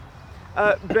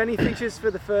Benny, fixtures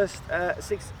for the first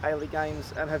 6 A-League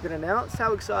games have been announced.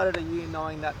 How excited are you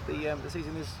knowing that the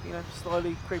season is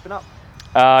slowly creeping up?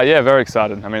 Yeah, very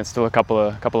excited. I mean, it's still a couple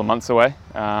of months away.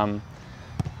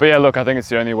 But yeah, look, I think it's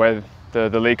the only way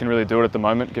the league can really do it at the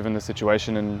moment, given the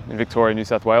situation in Victoria, New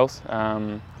South Wales.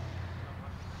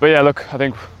 But yeah, look, I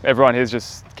think everyone here is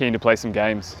just keen to play some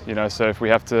games. So if we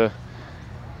have to,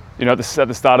 at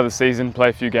the start of the season, play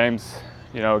a few games,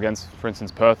 against, for instance,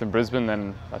 Perth and Brisbane,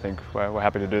 then I think we're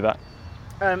happy to do that.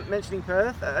 Mentioning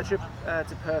Perth, a trip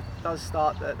to Perth does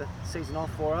start the season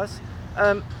off for us.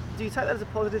 Do you take that as a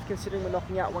positive, considering we're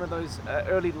knocking out one of those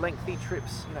early, lengthy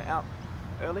trips, out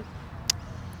early?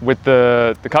 With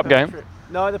the cup game? Trip.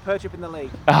 No, the Perth trip in the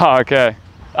league. Oh, okay.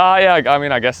 Yeah, I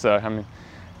mean, I guess so. I mean,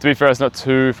 to be fair, it's not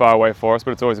too far away for us,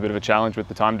 but it's always a bit of a challenge with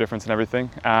the time difference and everything.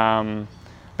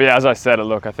 But yeah, as I said,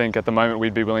 look, I think at the moment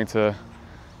we'd be willing to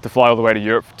fly all the way to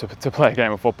Europe to play a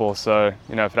game of football. So,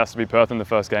 if it has to be Perth in the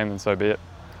first game, then so be it.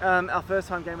 Our first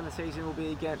home game of the season will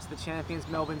be against the champions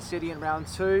Melbourne City in round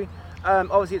 2.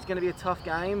 Obviously, it's going to be a tough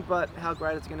game, but how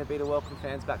great is it going to be to welcome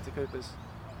fans back to Coopers?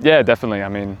 Yeah, definitely. I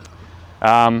mean,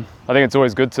 I think it's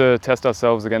always good to test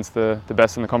ourselves against the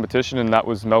best in the competition, and that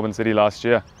was Melbourne City last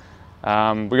year.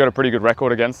 We got a pretty good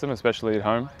record against them, especially at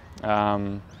home.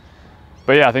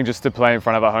 But yeah, I think just to play in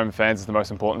front of our home fans is the most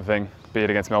important thing, be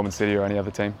it against Melbourne City or any other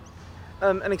team.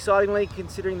 And excitingly,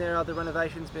 considering there are the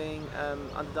renovations being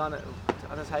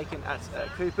undertaken at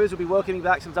Coopers, we'll be welcoming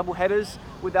back some double headers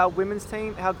with our women's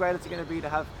team. How great is it going to be to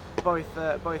have both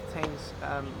teams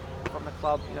from the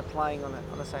club playing on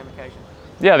the same occasion?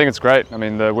 Yeah, I think it's great. I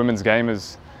mean, the women's game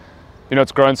is,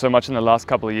 it's grown so much in the last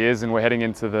couple of years, and we're heading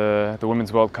into the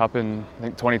Women's World Cup in, I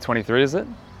think, 2023, is it?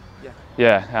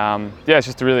 Yeah. Yeah, it's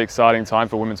just a really exciting time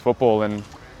for women's football, and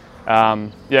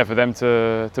yeah, for them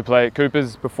to play at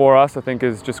Coopers before us, I think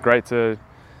is just great to,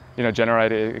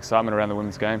 generate excitement around the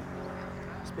women's game.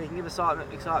 Speaking of excitement,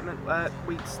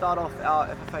 we start off our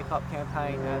FFA Cup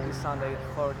campaign this Sunday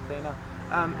at Floreat Athena.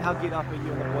 How geared up are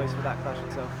you and the boys for that clash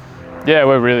itself? Yeah,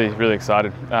 we're really, really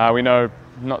excited. We know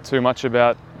not too much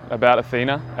about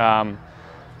Athena.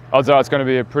 Odds are it's going to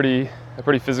be a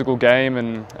pretty physical game,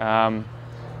 and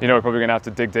we're probably going to have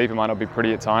to dig deep. It might not be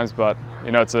pretty at times, but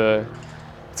it's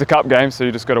a cup game, so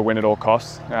you just got to win at all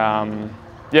costs. Yeah,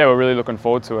 we're really looking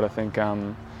forward to it. I think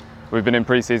we've been in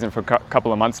pre-season for a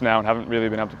couple of months now and haven't really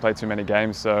been able to play too many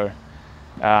games, so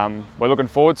we're looking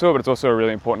forward to it. But it's also a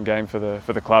really important game for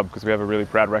the club because we have a really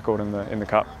proud record in the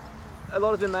cup. A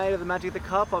lot has been made of the magic of the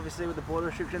cup. Obviously, with the border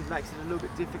restrictions, makes it a little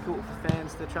bit difficult for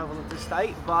fans to travel into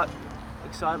state. But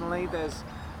excitingly, there's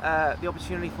the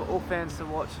opportunity for all fans to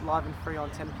watch live and free on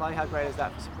 10 Play. How great is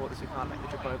that for supporters who can't make the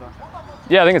trip over?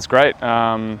 Yeah, I think it's great.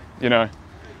 I know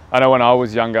when I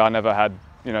was younger, I never had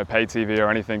pay TV or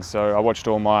anything, so I watched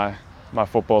all my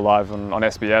football live on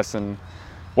SBS and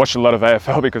watched a lot of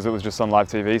AFL because it was just on live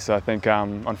TV. So I think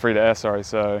on free to air, sorry.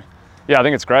 So yeah, I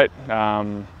think it's great.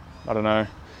 I don't know.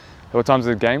 What time's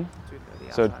the game?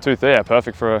 2:30. So 2:30, yeah,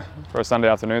 perfect for a Sunday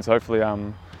afternoon. So hopefully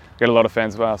get a lot of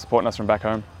fans supporting us from back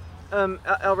home.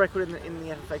 Our record in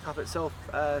the FFA Cup itself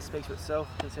speaks for itself,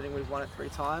 considering we've won it 3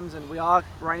 times, and we are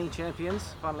reigning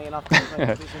champions, funnily enough.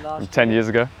 10 years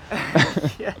ago.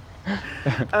 Yeah.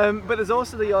 But there's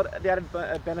also the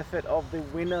added benefit of the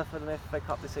winner for the FFA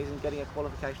Cup this season getting a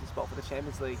qualification spot for the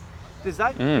Champions League. Does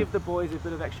that give the boys a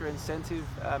bit of extra incentive,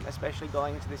 especially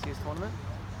going into this year's tournament?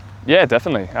 Yeah,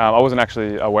 definitely. I wasn't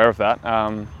actually aware of that.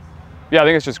 Yeah, I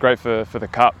think it's just great for the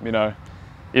cup.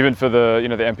 Even for the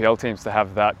the NPL teams to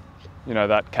have that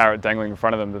that carrot dangling in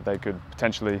front of them, that they could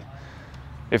potentially,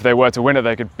 if they were to win it,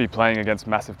 they could be playing against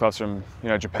massive clubs from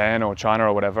Japan or China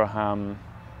or whatever.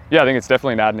 Yeah, I think it's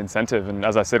definitely an added incentive, and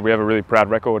as I said, we have a really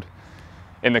proud record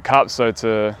in the cup. So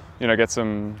to get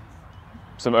some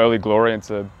early glory and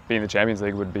to be in the Champions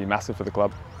League would be massive for the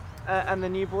club. And the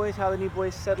new boys, how the new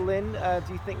boys settle in?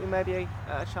 Do you think there may be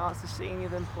a chance to see any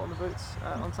of them put on the boots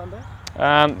on Sunday?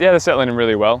 Yeah, they're settling in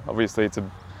really well. Obviously, it's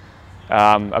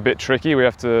a bit tricky. We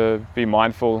have to be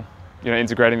mindful,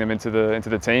 integrating them into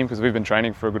the team because we've been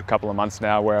training for a good couple of months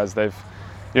now, whereas they've,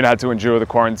 had to endure the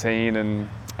quarantine and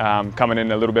coming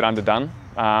in a little bit underdone.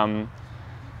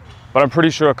 But I'm pretty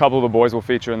sure a couple of the boys will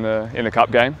feature in the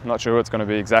cup game. I'm not sure who it's going to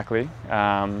be exactly.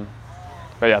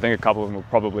 But yeah, I think a couple of them will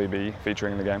probably be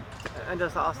featuring in the game. And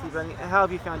just to ask you, Benny, how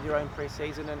have you found your own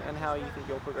pre-season and how you think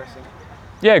you're progressing?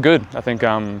 Yeah, good. I think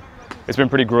it's been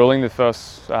pretty grueling the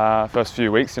first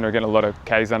few weeks. Getting a lot of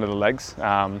Ks under the legs.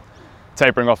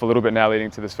 Tapering off a little bit now leading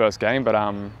to this first game. But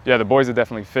yeah, the boys are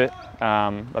definitely fit.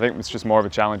 I think it's just more of a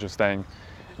challenge of staying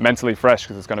mentally fresh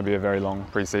because it's going to be a very long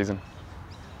pre-season.